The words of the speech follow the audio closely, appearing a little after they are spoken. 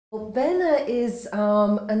Well, Behna is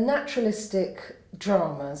a naturalistic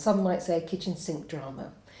drama, some might say a kitchen sink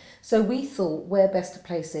drama. So we thought where best to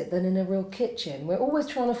place it than in a real kitchen. We're always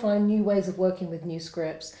trying to find new ways of working with new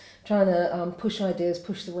scripts, trying to push ideas,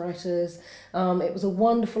 push the writers. It was a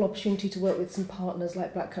wonderful opportunity to work with some partners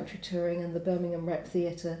like Black Country Touring and the Birmingham Rep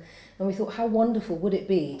Theatre. And we thought how wonderful would it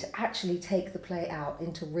be to actually take the play out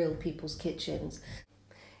into real people's kitchens.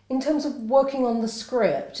 In terms of working on the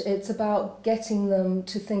script, it's about getting them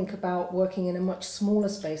to think about working in a much smaller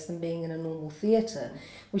space than being in a normal theatre,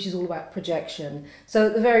 which is all about projection. So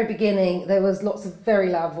at the very beginning, there was lots of very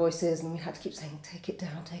loud voices and we had to keep saying, take it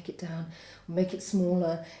down, make it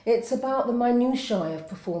smaller. It's about the minutiae of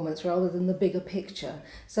performance rather than the bigger picture.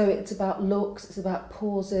 So it's about looks, it's about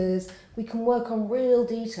pauses. We can work on real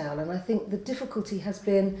detail, and I think the difficulty has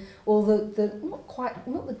been, or not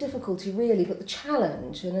the difficulty really, but the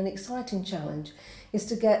challenge, and an exciting challenge, is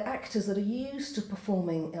to get actors that are used to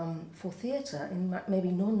performing for theatre in maybe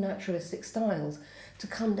non-naturalistic styles to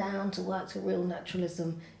come down to work to real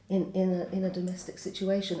naturalism in a domestic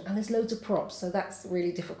situation. And there's loads of props, so that's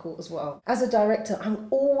really difficult as well. As a director, I'm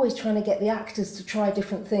always trying to get the actors to try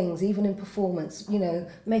different things, even in performance, you know,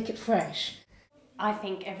 make it fresh. I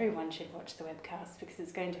think everyone should watch the webcast because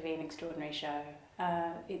it's going to be an extraordinary show.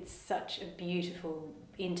 It's such a beautiful,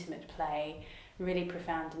 intimate play, really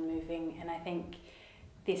profound and moving, and I think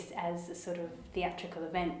this as a sort of theatrical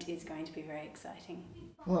event is going to be very exciting.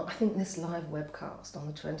 Well, I think this live webcast on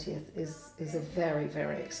the 20th is a very,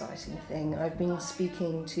 very exciting thing. I've been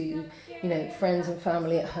speaking to, friends and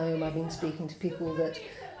family at home. I've been speaking to people that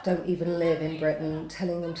don't even live in Britain,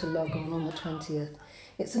 telling them to log on the 20th.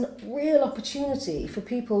 It's a real opportunity for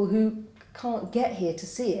people who can't get here to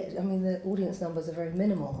see it. I mean, the audience numbers are very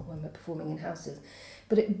minimal when we're performing in houses,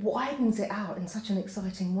 but it widens it out in such an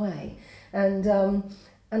exciting way. And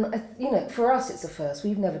for us, it's a first.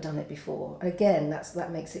 We've never done it before. Again,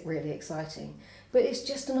 that makes it really exciting. But it's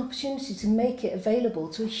just an opportunity to make it available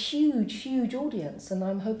to a huge, huge audience, and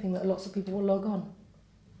I'm hoping that lots of people will log on.